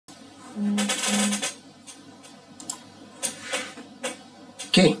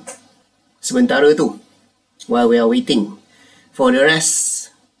sementara tu, while we are waiting for the rest,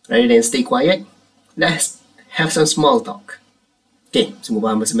 rather than stay quiet, let's have some small talk. Okay,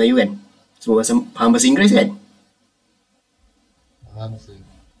 semua faham bahasa Melayu kan? Semua faham bahasa Inggeris kan? Faham sir.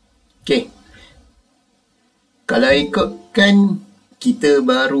 Okay. Kalau ikutkan, kita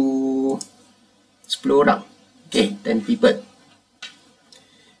baru 10 orang. Okay, 10 people.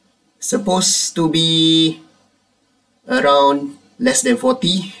 Supposed to be around less than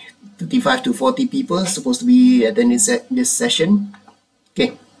 40, 35 to 40 people supposed to be attending this session.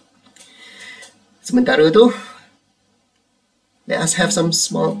 Okay. Sementara tu, let us have some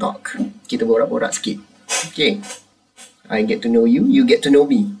small talk. Kita borak-borak sikit. Okay. I get to know you, you get to know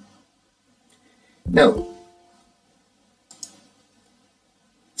me. Now,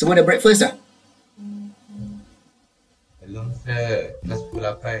 semua dah breakfast dah? Belum sir, kelas pukul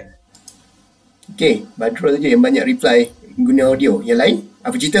 8. Okay, Badrul je yang banyak reply guna audio. Yang lain,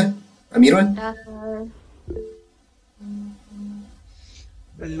 apa cerita? Amirul?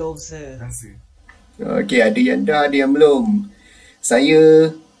 Belum sir. Okay, ada yang dah, ada yang belum.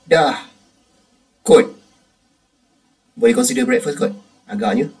 Saya dah. Kod. Boleh consider breakfast kot?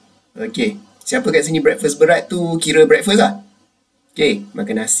 Agaknya. Okay. Siapa kat sini breakfast berat tu kira breakfast lah? Okay.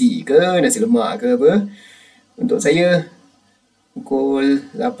 Makan nasi ke, nasi lemak ke apa. Untuk saya, pukul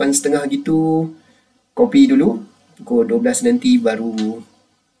 8.30 gitu, kopi dulu. Pukul 12 nanti baru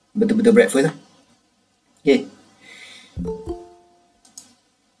betul-betul breakfast lah. Okay.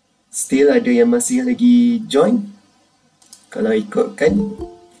 Still ada yang masih lagi join. Kalau ikutkan,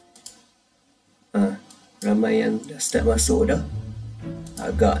 ramai yang dah start masuk dah.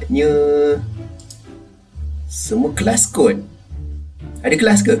 Agaknya semua kelas kot. Ada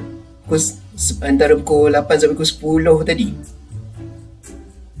kelas ke? Antara pukul 8 sampai pukul 10 tadi.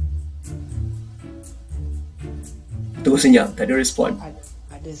 Terus senyap, tak ada respon.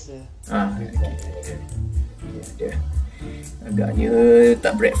 Ada sir. Okay, ada. Agaknya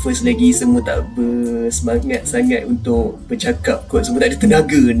tak breakfast lagi, semua tak bersemangat sangat untuk bercakap kot. Semua tak ada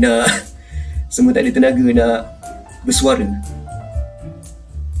tenaga nak semua tak ada tenaga nak bersuara.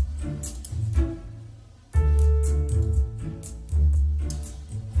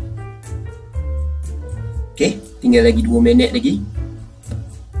 Okay, tinggal lagi 2 minit lagi.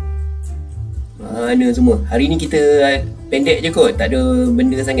 Mana semua? Hari ni kita pendek je kot, tak ada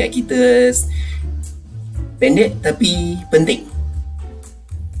benda sangat. Kita pendek tapi penting.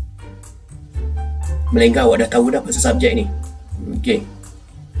 Melainkan awak dah tahu dah pasal subjek ni. Okay.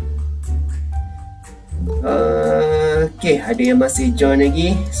 Okay, ada yang masih join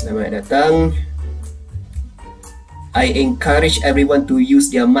lagi. Selamat datang. I encourage everyone to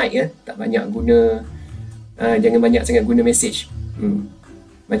use their mic ya. Tak banyak guna, jangan banyak sangat guna message.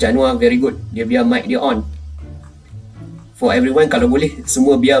 Macam Anwar, very good. Dia biar mic dia on. For everyone, kalau boleh,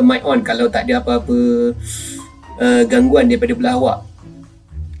 semua biar mic on. Kalau tak ada apa-apa gangguan daripada belah awak.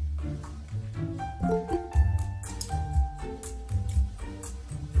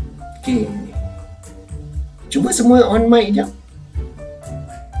 Okay. Cuba semua on mic je.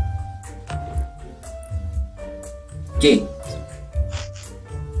 Okay.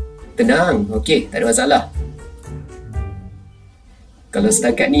 Tenang. Okay, tak ada masalah. Kalau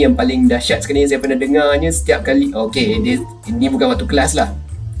setakat ni yang paling dahsyat sekali yang saya pernah dengarnya setiap kali. Okay, ini bukan waktu kelas lah.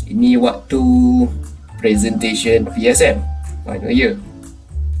 Ini waktu presentation PSM. Final year.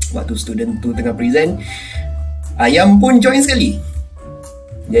 Waktu student tu tengah present, Ayam pun join sekali.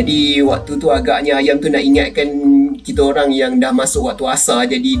 Jadi waktu tu agaknya Ayam tu nak ingatkan kita orang yang dah masuk waktu asar.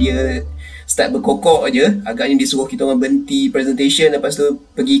 Jadi dia start berkokok je. Agaknya dia suruh kita orang berhenti presentation, lepas tu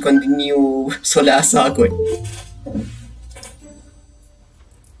pergi continue solat asar kot.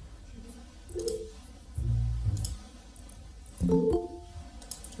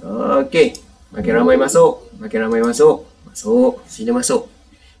 Okay, makin ramai masuk. Makin ramai masuk. Masuk, sila masuk.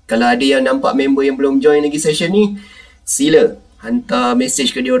 Kalau ada yang nampak member yang belum join lagi session ni, sila hantar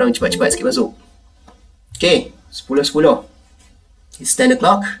message ke dia orang, cepat-cepat sikit masuk. Okay, 10:10. It's 10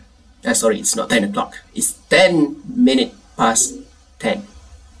 o'clock. Sorry, it's not 10 o'clock. It's 10 minutes past 10.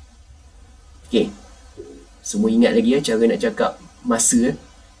 Okay, semua ingat lagi ya cara nak cakap masa.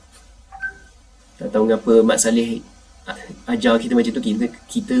 Tak tahu kenapa Mak Saleh ajar kita macam tu.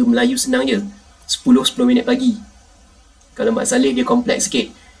 Kita Melayu senang je. 10 minit pagi. Kalau Mak Saleh dia kompleks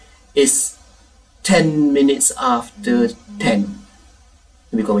sikit. It's 10 minutes after 10.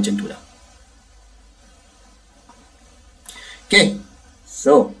 Lebih kurang macam tu lah. Okay.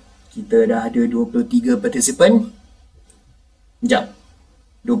 So, kita dah ada 23 participant. Sekejap.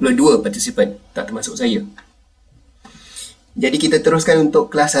 22 participant. Tak termasuk saya. Jadi kita teruskan untuk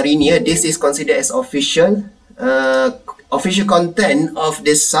kelas hari ni ya. This is considered as official. Official content of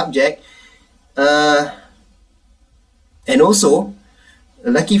this subject And also,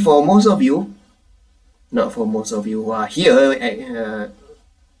 lucky for most of you, not for most of you who are here,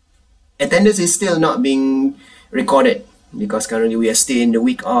 attendance is still not being recorded because currently we are still in the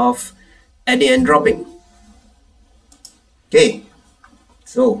week of adding and dropping. Okay,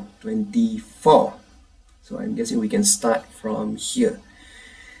 so 24. So I'm guessing we can start from here.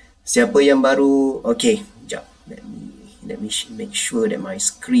 Siapa yang baru? Okay, sekejap. Let me make sure that my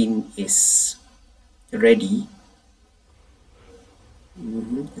screen is ready.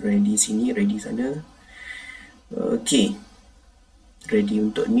 Ready sini, ready sana. Okay, ready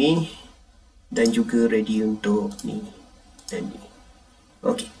untuk ni dan juga ready untuk ni dan ni.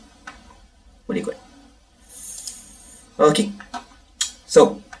 Okay, boleh kot. Okay,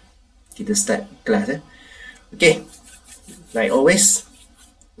 so kita start kelas. Okay, like always,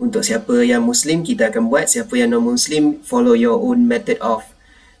 untuk siapa yang Muslim kita akan buat, siapa yang non-Muslim follow your own method of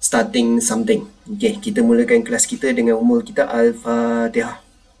starting something. Okay, kita mulakan kelas kita dengan umul kita Al-Fatihah.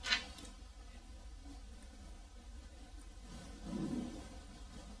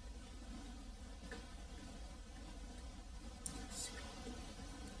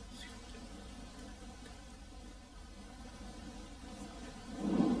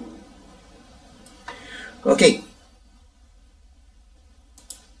 Okay.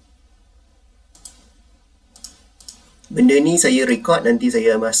 Benda ni saya record, nanti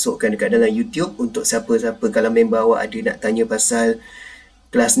saya masukkan dekat dalam YouTube untuk siapa-siapa kalau member awak ada nak tanya pasal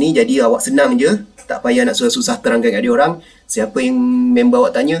kelas ni. Jadi awak senang je, tak payah nak susah-susah terangkan kat dia orang. Siapa yang member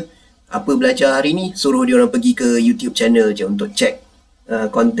awak tanya apa belajar hari ni, suruh dia orang pergi ke YouTube channel je untuk check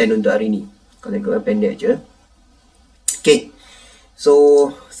konten untuk hari ni. Kalau ikut pendek je. Okay. So,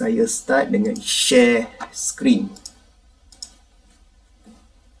 saya start dengan share screen.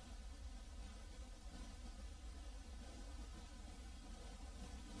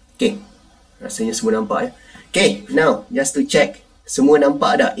 Okay, rasanya semua nampak ya. Okay, now just to check. Semua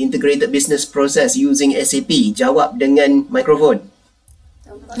nampak tak integrated business process using SAP? Jawab dengan mikrofon.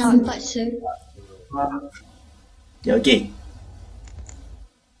 Nampak, sir. Ya, okay.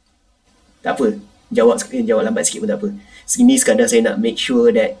 Tak apa. Jawab lambat sikit pun tak apa. Sini sekadar saya nak make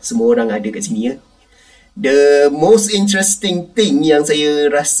sure that semua orang ada kat sini ya. The most interesting thing yang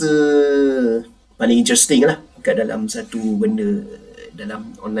saya rasa paling interesting lah kat dalam satu benda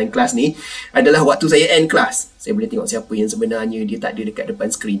dalam online class ni adalah waktu saya end class, saya boleh tengok siapa yang sebenarnya dia tak ada dekat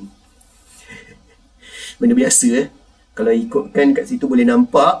depan skrin. Benda biasa kalau ikutkan kat situ boleh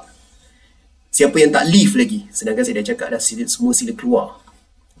nampak siapa yang tak leave lagi, sedangkan saya dah cakap dah semua sila keluar.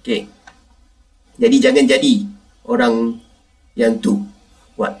 Okay, jadi jangan jadi orang yang tu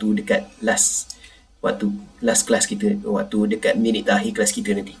waktu dekat last kelas kita, waktu dekat minit akhir kelas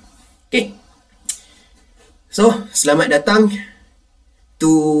kita nanti. Okay, so selamat datang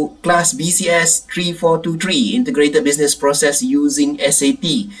to class BCS3423 Integrated Business Process using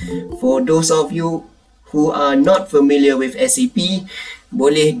SAP. For those of you who are not familiar with SAP,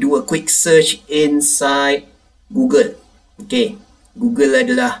 boleh do a quick search inside Google. Okay, Google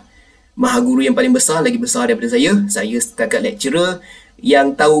adalah maha guru yang paling besar, lagi besar daripada saya. Saya setakat lecturer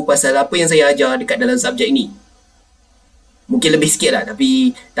yang tahu pasal apa yang saya ajar dekat dalam subjek ni. Mungkin lebih sikit lah,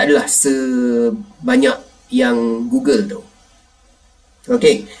 tapi tak adalah sebanyak yang Google tu.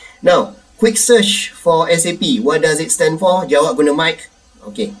 Okay, now quick search for SAP. What does it stand for? Jawab guna mic.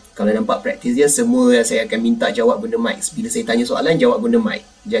 Okay, kalau nampak praktis dia, semua saya akan minta jawab guna mic. Bila saya tanya soalan, jawab guna mic.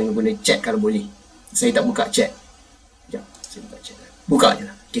 Jangan guna chat kalau boleh. Saya tak buka chat. Sekejap, saya buka chat. Buka je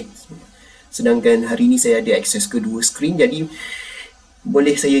lah. Okay. Sedangkan hari ni saya ada akses ke dua skrin, jadi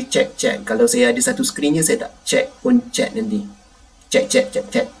boleh saya check chat. Kalau saya ada satu skrin je, saya tak check pun chat nanti. Check.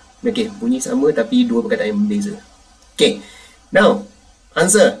 Okay, bunyi sama tapi dua perkataan yang berbeza. Okay, now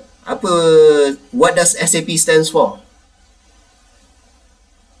answer. What does SAP stands for?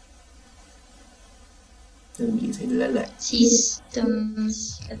 Saya lalat.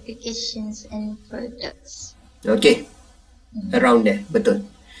 Systems, applications and products. Okay, around there, betul.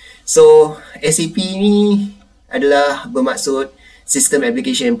 So, SAP ni adalah bermaksud System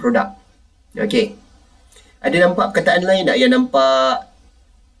Application and Product. Okay, ada nampak perkataan lain tak yang nampak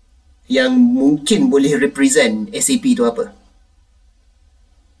yang mungkin boleh represent SAP tu apa?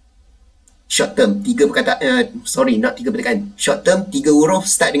 Short term, tiga perkataan, not tiga perkataan. Short term, tiga huruf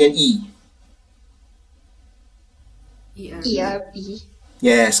start dengan E. ERP.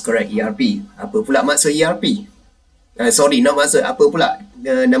 Yes, correct, ERP. Apa pula maksud ERP? Not maksud, apa pula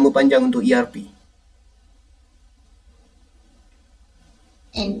nama panjang untuk ERP?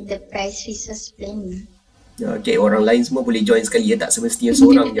 Enterprise Resource Planning. Okay, orang lain semua boleh join sekali ya, tak semestinya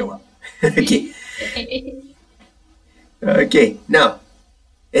seorang jawab. Okay. Okay, now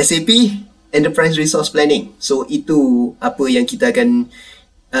SAP enterprise resource planning. So itu apa yang kita akan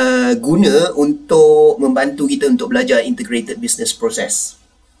guna untuk membantu kita untuk belajar integrated business process.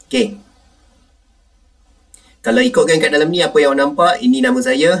 Okay. Kalau ikutkan kat dalam ni apa yang awak nampak, ini nama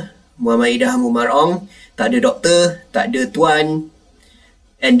saya Muhammad Idham Umar Ong. Tak ada doktor, tak ada tuan,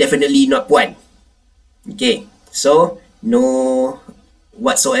 and definitely not puan. Okay, so no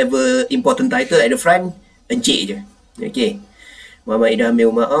whatsoever important title at the front, encik je. Okay, Muhammad Idham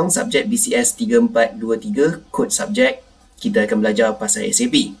Umar Ong, subjek BCS3423, code subjek. Kita akan belajar pasal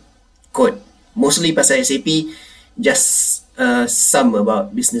SAP. Code, mostly pasal SAP, just some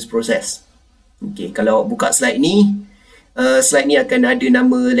about business process. Okay, kalau buka slide ni akan ada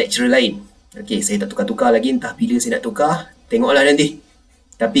nama lecturer lain. Okay, saya tak tukar-tukar lagi, entah bila saya nak tukar. Tengoklah nanti.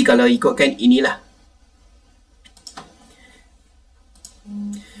 Tapi kalau ikutkan inilah.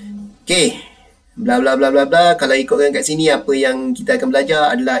 Okay, bla bla bla bla bla. Kalau ikutkan kat sini, apa yang kita akan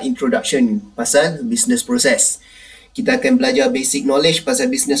belajar adalah introduction pasal business process. Kita akan belajar basic knowledge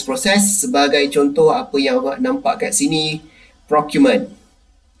pasal business process. Sebagai contoh, apa yang awak nampak kat sini, procurement,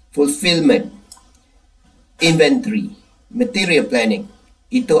 fulfillment, inventory, material planning.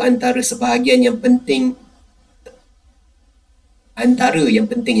 Itu antara sebahagian yang penting,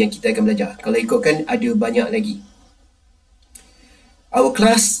 yang kita akan belajar. Kalau ikutkan, ada banyak lagi. Our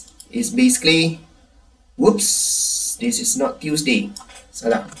class is basically, this is not Tuesday.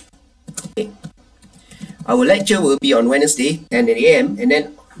 Salah. Okay. Our lecture will be on Wednesday, 10 AM, and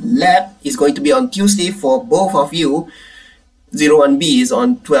then lab is going to be on Tuesday for both of you. 01B is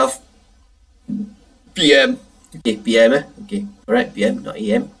on 12 PM. Okay, PM. Okay, alright, PM, not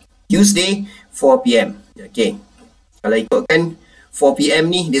AM. Tuesday, 4 PM. Okay, kalau ikutkan 4 PM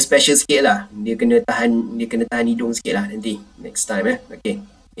ni, dia special sikit lah. Dia kena tahan hidung sikit lah nanti, next time. Okay,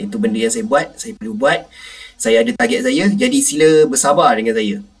 itu benda yang saya buat, saya perlu buat. Saya ada target saya, jadi sila bersabar dengan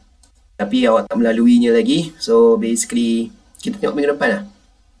saya. Tapi awak tak melaluinya lagi. So basically, kita tengok minggu depan lah.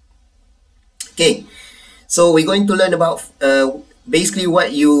 Okay, so we're going to learn about basically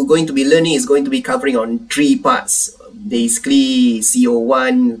what you going to be learning is going to be covering on 3 parts. Basically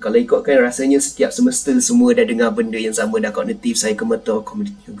CO1, kalau ikutkan rasanya setiap semester semua dah dengar benda yang sama dah. Cognitive, psychomotor,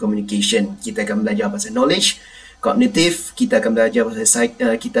 communication. Kita akan belajar pasal knowledge. Cognitive, kita akan belajar pasal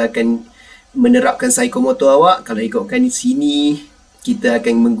kita akan menerapkan psychomotor awak. Kalau ikutkan di sini, kita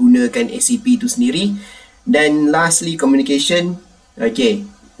akan menggunakan SAP itu sendiri. Dan lastly, communication. Okay,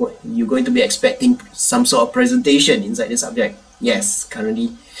 you're going to be expecting some sort of presentation inside the subject. Yes,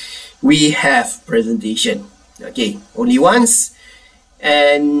 currently we have presentation. Okay, only once,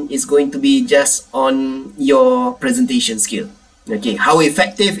 and it's going to be just on your presentation skill. Okay, how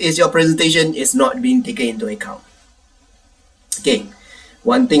effective is your presentation is not being taken into account. Okay,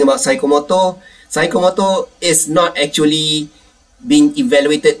 one thing about psychomotor is not actually being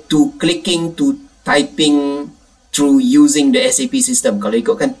evaluated to clicking to typing through using the SAP system. Kalau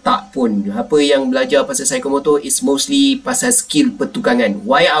ikutkan tak pun. Apa yang belajar pasal psychomotor is mostly pasal skill pertukangan.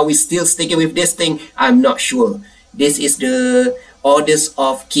 Why are we still sticking with this thing? I'm not sure. This is the orders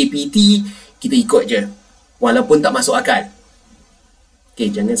of KPT. Kita ikut je. Walaupun tak masuk akal. Okay,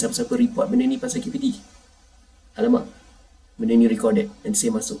 jangan siapa-siapa report benda ni pasal KPT. Alamak. Benda ni recorded. Nanti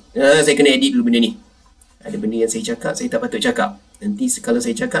saya masuk. Saya kena edit dulu benda ni. Ada benda yang saya cakap, saya tak patut cakap. Nanti kalau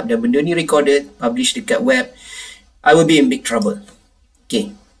saya cakap dan benda ni recorded, publish dekat web, I will be in big trouble.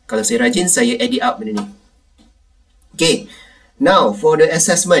 Okay, kalau saya rajin, saya edit out benda ni. Okay, now for the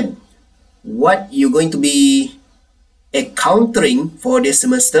assessment, what you going to be encountering for this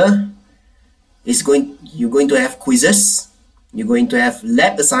semester is you're going to have quizzes, you're going to have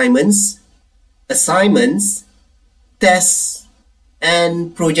lab assignments, tests,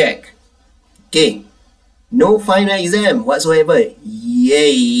 and project. Okay. No final exam whatsoever.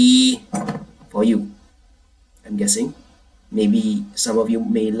 Yay for you. I'm guessing. Maybe some of you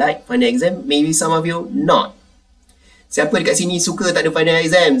may like final exam. Maybe some of you not. Siapa dekat sini suka tak ada final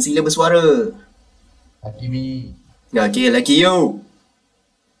exam? Sila bersuara. Lucky me. Okay, lucky you.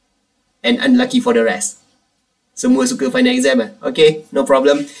 And unlucky for the rest. Semua suka final exam lah. Okay, no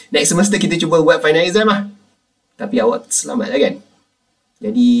problem. Next semester kita cuba buat final exam lah. Tapi awak selamat lah kan?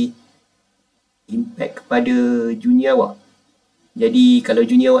 Jadi impact kepada junior awak. Jadi kalau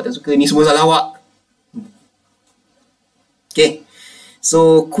junior awak tak suka, ni semua salah awak. Okay,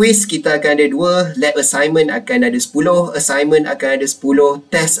 so quiz kita akan ada 2, lab assignment akan ada 10, assignment akan ada 10,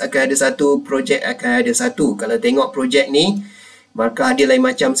 test akan ada 1, project akan ada 1. Kalau tengok project ni, markah dia lain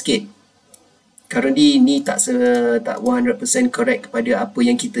macam sikit. Currently ni tak 100% correct kepada apa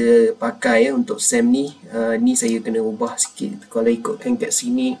yang kita pakai untuk SEM ni. Ni saya kena ubah sikit. Kalau ikutkan kat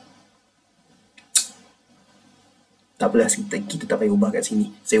sini, Tak apalah, kita tak payah ubah kat sini.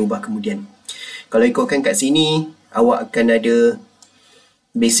 Saya ubah kemudian. Kalau ikutkan kat sini, awak akan ada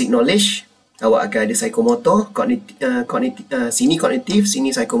basic knowledge, awak akan ada psychomotor, sini cognitive, sini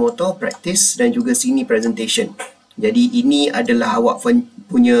psychomotor, practice dan juga sini presentation. Jadi ini adalah awak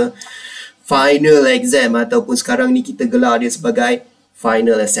punya final exam ataupun sekarang ni kita gelar dia sebagai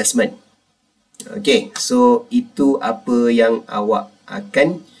final assessment. Okay, so itu apa yang awak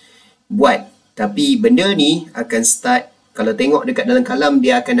akan buat. Tapi benda ni akan start, kalau tengok dekat dalam kalam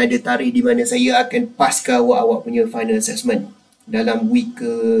dia akan ada tarikh di mana saya akan paskan awak punya final assessment dalam week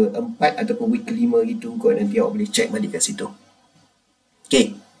ke-4 ataupun week ke-5 gitu kot. Nanti awak boleh check balik kat situ.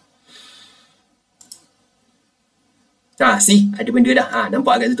 Okay. Ada benda dah.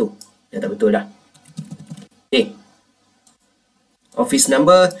 Nampak kat situ. Dah tak betul dah. Okay. Office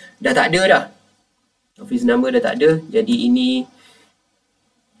number dah tak ada dah. Office number dah tak ada. Jadi ini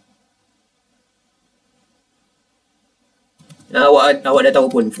awak dah tahu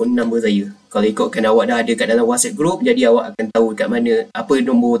pun phone number saya. Kalau ikutkan awak dah ada kat dalam WhatsApp group, jadi awak akan tahu kat mana apa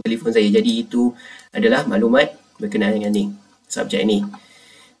nombor telefon saya. Jadi itu adalah maklumat berkenaan dengan ni, subjek ni.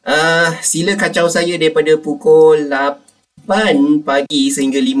 Sila kacau saya daripada pukul 8 pagi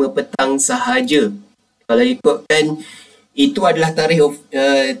sehingga 5 petang sahaja. Kalau ikutkan itu adalah tarikh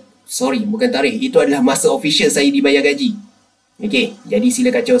bukan tarikh, itu adalah masa official saya dibayar gaji. Okey, jadi sila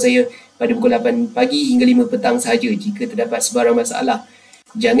kacau saya pada pukul 8 pagi hingga 5 petang sahaja. Jika terdapat sebarang masalah,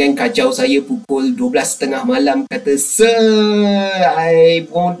 jangan kacau saya pukul 12.30 malam kata, "Sir, I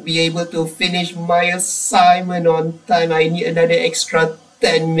won't be able to finish my assignment on time. I need another extra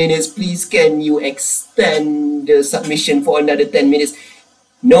 10 minutes. Please can you extend the submission for another 10 minutes?"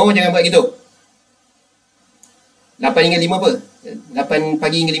 No, jangan buat gitu. 8 hingga 5 apa? 8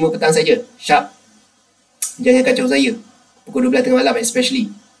 pagi hingga 5 petang saja. Sharp. Jangan kacau saya pukul 12.30 malam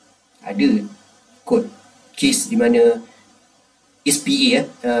especially. Ada case di mana SPA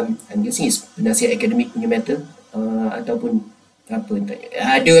I'm guessing is penasihat akademik punya matter ataupun apa entah.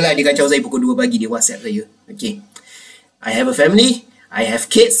 Adalah dia kacau saya pukul 2 pagi, dia WhatsApp saya. Okay. I have a family, I have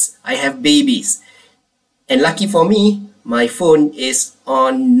kids, I have babies. And lucky for me, my phone is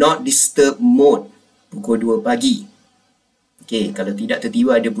on not disturb mode pukul 2 pagi. Okay, kalau tidak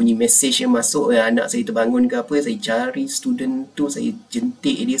tiba-tiba ada bunyi mesej yang masuk, anak saya terbangun ke apa, saya cari student tu, saya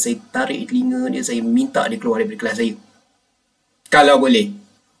jentik dia, saya tarik telinga dia, saya minta dia keluar daripada kelas saya. Kalau boleh.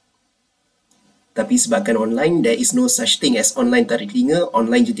 Tapi sebabkan online, there is no such thing as online tarik telinga,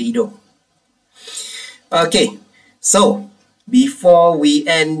 online jentik hidung. Okay, so before we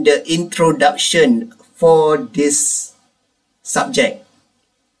end the introduction for this subject,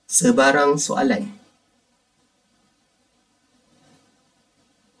 sebarang soalan?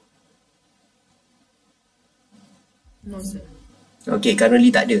 No, sir. Okay, currently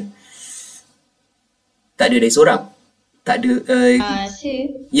tak ada. Tak ada dari seorang. Tak ada.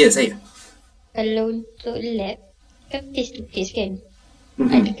 Sir, Ya, saya. kalau untuk lab, kan face to face kan?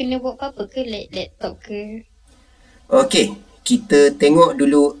 Ada kena buat apa-apa ke laptop ke? Okay, kita tengok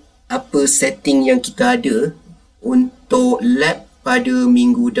dulu apa setting yang kita ada untuk lab pada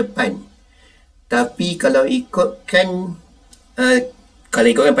minggu depan. Tapi kalau ikutkan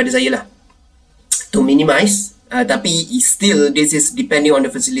pada saya lah, to minimize, tapi still this is depending on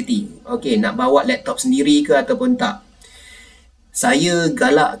the facility. Okay, nak bawa laptop sendiri ke ataupun tak? Saya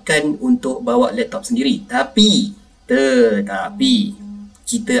galakkan untuk bawa laptop sendiri. Tetapi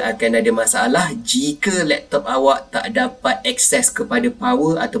kita akan ada masalah jika laptop awak tak dapat akses kepada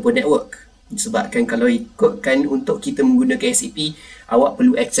power ataupun network. Sebabkan kalau ikutkan untuk kita menggunakan SAP, awak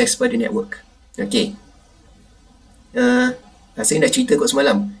perlu akses pada network. Okay. Saya dah cerita kot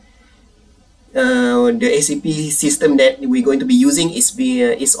semalam. The SAP system that we're going to be using is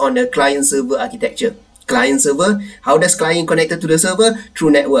on a client-server architecture. Client-server, how does client connected to the server?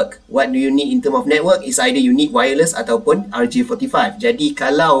 Through network. What do you need in terms of network? Is either you need wireless ataupun RJ45. Jadi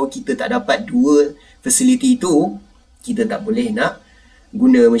kalau kita tak dapat dua facility itu, kita tak boleh nak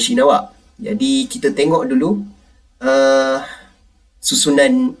guna mesin awak. Jadi kita tengok dulu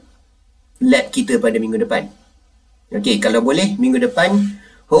susunan lab kita pada minggu depan. Okay, kalau boleh minggu depan,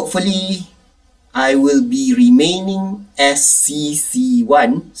 hopefully I will be remaining as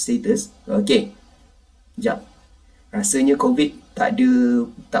CC1 status. Okay. Sekejap. Rasanya COVID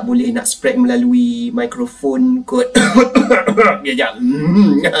tak boleh nak spread melalui mikrofon kot. Sekejap.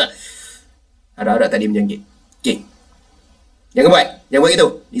 Harap-harap tadi menjangkit. Okay. Jangan buat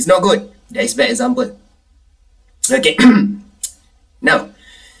gitu. It's not good. That is bad example. Okay. Now,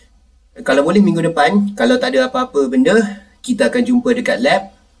 kalau boleh minggu depan, kalau tak ada apa-apa benda, kita akan jumpa dekat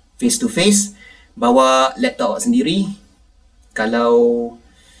lab, face to face. Bawa laptop awak sendiri. Kalau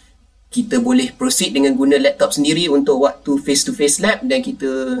kita boleh proceed dengan guna laptop sendiri untuk waktu face-to-face lab dan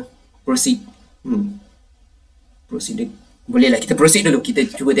kita proceed. Proceed. Bolehlah kita proceed dulu. Kita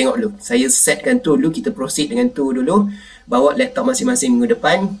cuba tengok dulu. Saya setkan tu dulu. Kita proceed dengan tu dulu. Bawa laptop masing-masing minggu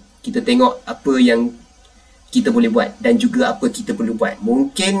depan. Kita tengok apa yang kita boleh buat dan juga apa kita perlu buat.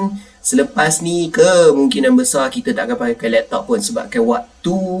 Mungkin selepas ni kemungkinan besar kita tak akan pakai laptop pun sebabkan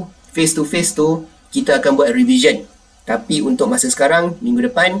waktu face-to-face tu kita akan buat revision. Tapi untuk masa sekarang,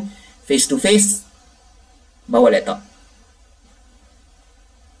 minggu depan, face-to-face, bawa laptop.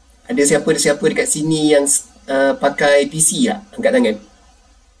 Ada siapa-siapa dekat sini yang pakai PC tak? Angkat tangan.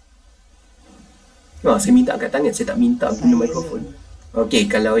 Saya minta angkat tangan. Saya tak minta guna mikrofon. Okey,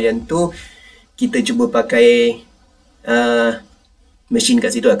 kalau yang tu, kita cuba pakai mesin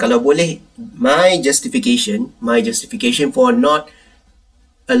kat situ. Kalau boleh, my justification for not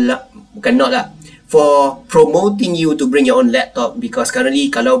bukan not lah, for promoting you to bring your own laptop, because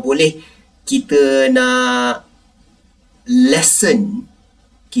currently kalau boleh kita nak lessen,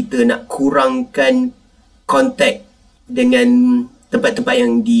 kita nak kurangkan kontak dengan tempat-tempat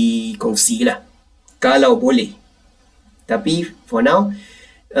yang dikongsi lah kalau boleh. Tapi for now,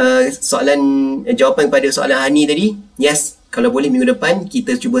 jawapan kepada soalan Hani tadi, yes, kalau boleh minggu depan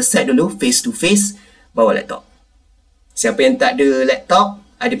kita cuba set dulu face to face, bawa laptop. Siapa yang tak ada laptop,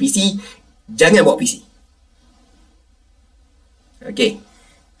 ada PC, jangan bawa PC. Okay,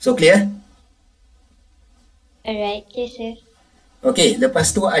 so clear? Alright, okay sir. Okay,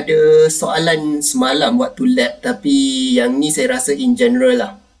 lepas tu ada soalan semalam waktu lab, tapi yang ni saya rasa in general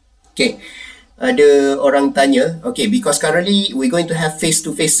lah. Okay, ada orang tanya, okay, because currently we're going to have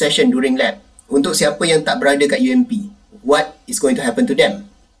face-to-face session during lab. Untuk siapa yang tak berada kat UMP, what is going to happen to them?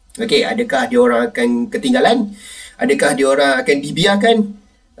 Okay, adakah dia orang akan ketinggalan? Adakah dia orang akan dibiarkan?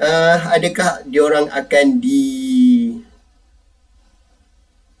 Adakah dia orang akan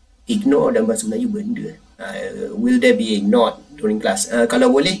ignore dalam bahasa Melayu benda? Will there be ignored during class?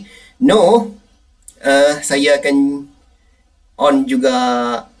 Kalau boleh, no. Saya akan on juga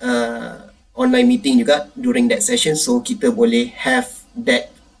online meeting juga during that session, so kita boleh have that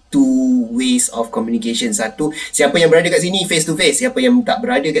two ways of communication. Satu, siapa yang berada kat sini face to face, siapa yang tak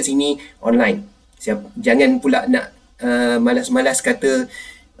berada kat sini online. Jangan pula nak malas-malas kata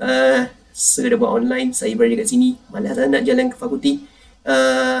saya dah buat online, saya berada kat sini, malas lah nak jalan ke fakulti,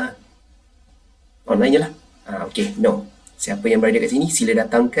 online je lah. Okay, no. Siapa yang berada kat sini, sila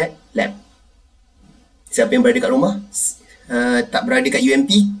datang kat lab. Siapa yang berada kat rumah, tak berada kat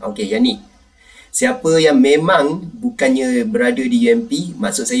UMP, okay, yang ni. Siapa yang memang bukannya berada di UMP,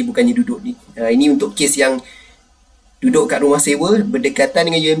 maksud saya bukannya duduk ni. Ini untuk kes yang duduk kat rumah sewa,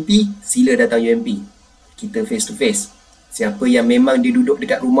 berdekatan dengan UMP, sila datang UMP. Kita face to face. Siapa yang memang dia duduk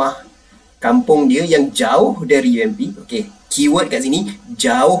dekat rumah kampung dia yang jauh dari UMP, okay, keyword kat sini,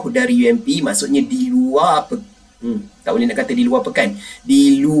 jauh dari UMP, maksudnya di luar, tak boleh nak kata di luar pekan,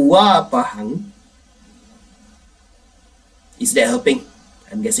 di luar Pahang. Is that helping?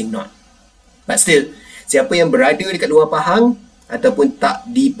 I'm guessing not. But still, siapa yang berada dekat luar Pahang ataupun tak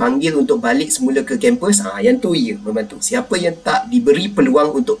dipanggil untuk balik semula ke kampus, yang tu ya, membantu. Siapa yang tak diberi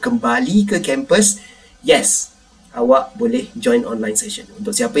peluang untuk kembali ke kampus, yes, awak boleh join online session.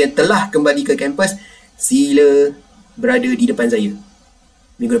 Untuk siapa yang telah kembali ke kampus, sila berada di depan saya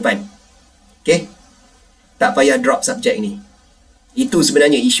minggu depan. Okay, tak payah drop subjek ni. Itu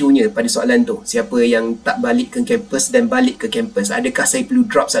sebenarnya isunya pada soalan tu. Siapa yang tak balik ke kampus dan balik ke kampus, adakah saya perlu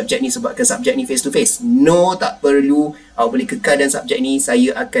drop subjek ni sebabkan subjek ni face to face? No, tak perlu. Awak boleh kekal dan subjek ni.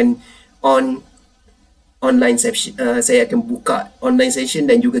 Saya akan online session, saya akan buka online session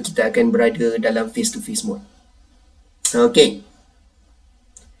dan juga kita akan berada dalam face to face mode. Okay,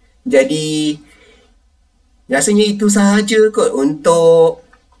 jadi rasanya itu sahaja kot untuk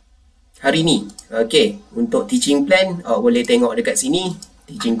hari ni. Okay, untuk teaching plan, awak boleh tengok dekat sini.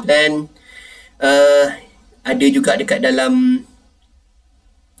 Teaching plan ada juga dekat dalam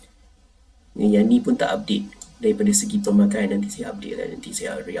yang ni pun tak update. Daripada segi pemakaian, nanti saya update lah. Nanti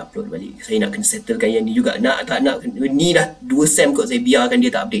saya re-upload balik. Saya nak kena settlekan yang ni juga. Nak tak nak, ni dah 2 sem kot saya biarkan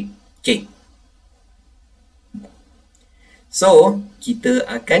dia tak update. Okay, so kita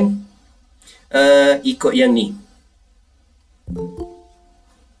akan ikut yang ni.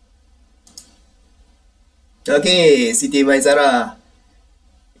 Okay, Siti Maizara,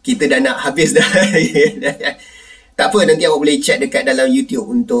 kita dah nak habis dah. Tak apa, nanti awak boleh check dekat dalam YouTube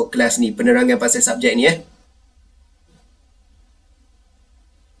untuk kelas ni, penerangan pasal subjek ni.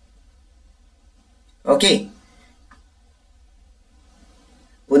 Okay,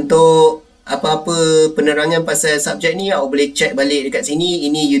 untuk apa-apa penerangan pasal subjek ni, awak boleh check balik dekat sini.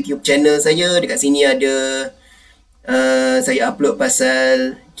 Ini YouTube channel saya. Dekat sini ada Saya upload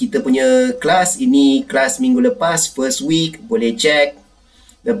pasal kita punya kelas. Ini kelas minggu lepas, first week, boleh check.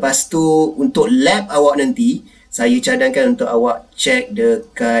 Lepas tu untuk lab awak nanti, saya cadangkan untuk awak check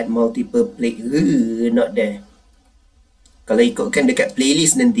dekat multiple play. Not there. Kalau ikutkan dekat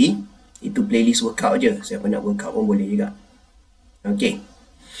playlist nanti, itu playlist workout je. Siapa nak workout pun boleh juga. Okay.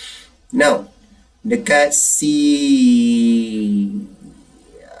 Now, dekat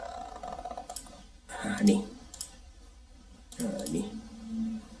ni. Ni.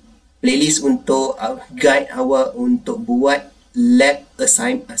 Playlist untuk guide awak untuk buat lab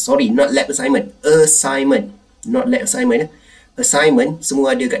assignment. Not lab assignment. Assignment. Not lab assignment. Assignment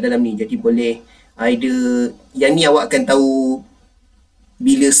semua ada kat dalam ni. Jadi boleh either, yang ni awak akan tahu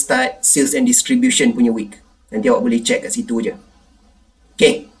bila start sales and distribution punya week. Nanti awak boleh check kat situ je.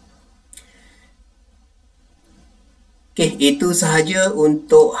 Okay. Okay, itu sahaja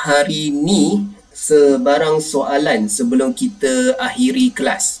untuk hari ni. Sebarang soalan sebelum kita akhiri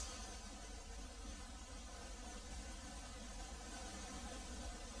kelas.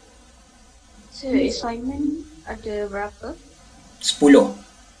 So, assignment ada berapa? 10.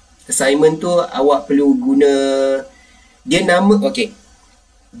 Assignment tu awak perlu guna, dia nama, okay,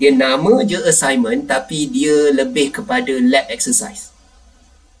 dia nama je assignment tapi dia lebih kepada lab exercise.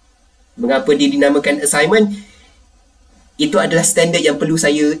 Mengapa dia dinamakan assignment? Itu adalah standard yang perlu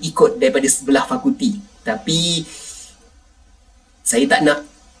saya ikut daripada sebelah fakulti. Tapi saya tak nak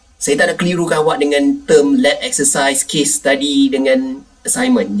kelirukan awak dengan term lab exercise, case study dengan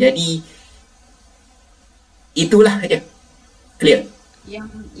assignment. Jadi itulah aja. Clear?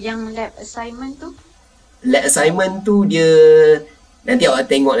 Yang lab assignment tu? Lab assignment tu dia nanti awak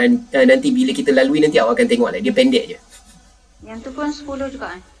tengok nanti bila kita lalui nanti awak akan tengok lah. Dia pendek je. Yang tu pun 10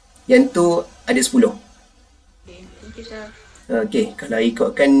 juga kan? Yang tu ada 10. Okay, thank you sir. Okay, kalau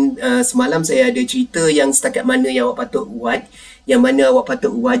ikutkan semalam saya ada cerita yang setakat mana yang awak patut buat, yang mana awak patut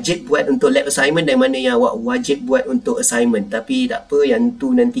wajib buat untuk lab assignment dan mana yang awak wajib buat untuk assignment. Tapi tak apa, yang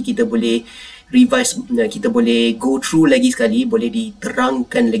tu nanti kita boleh revise, kita boleh go through lagi sekali, boleh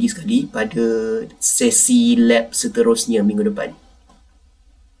diterangkan lagi sekali pada sesi lab seterusnya minggu depan.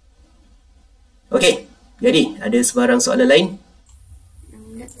 Okay, jadi ada sebarang soalan lain?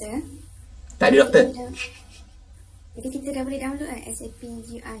 Doktor? Tak ada doktor? Jadi kita dah boleh download kan SAP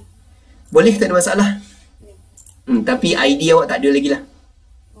GI? Boleh, tak ada masalah. Tapi ID awak tak ada lagi lah.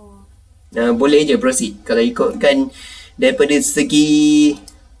 Oh. Boleh je proceed. Kalau ikutkan daripada segi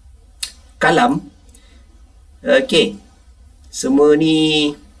kalam, okay, semua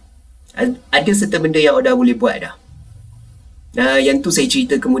ni ada serta benda yang awak dah boleh buat dah. Yang tu saya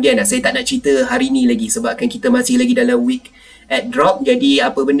cerita kemudian dah. Saya tak nak cerita hari ni lagi sebabkan kita masih lagi dalam week at drop. Jadi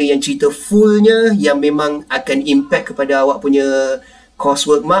apa benda yang cerita fullnya yang memang akan impact kepada awak punya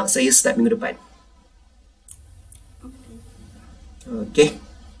coursework mark, saya start minggu depan. Okay.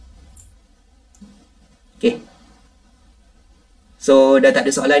 Okay. So dah tak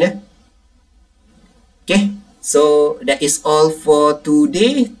ada soalan ya? Okay. So that is all for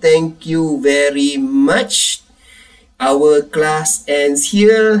today. Thank you very much. Our class ends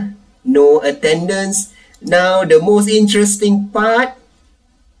here. No attendance. Now the most interesting part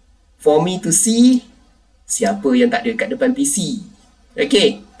for me to see siapa yang tak ada kat depan PC.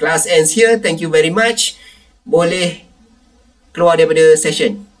 Okay, class ends here. Thank you very much. Boleh keluar daripada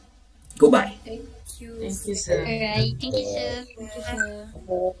session. Goodbye. Thank you. Thank you, sir. Alright, thank you sir. Thank you, sir.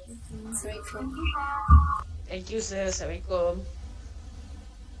 Assalamualaikum. Thank you, sir. Assalamualaikum.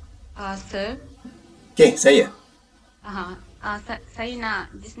 Sir, Okay, saya. saya nak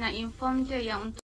inform je yang untuk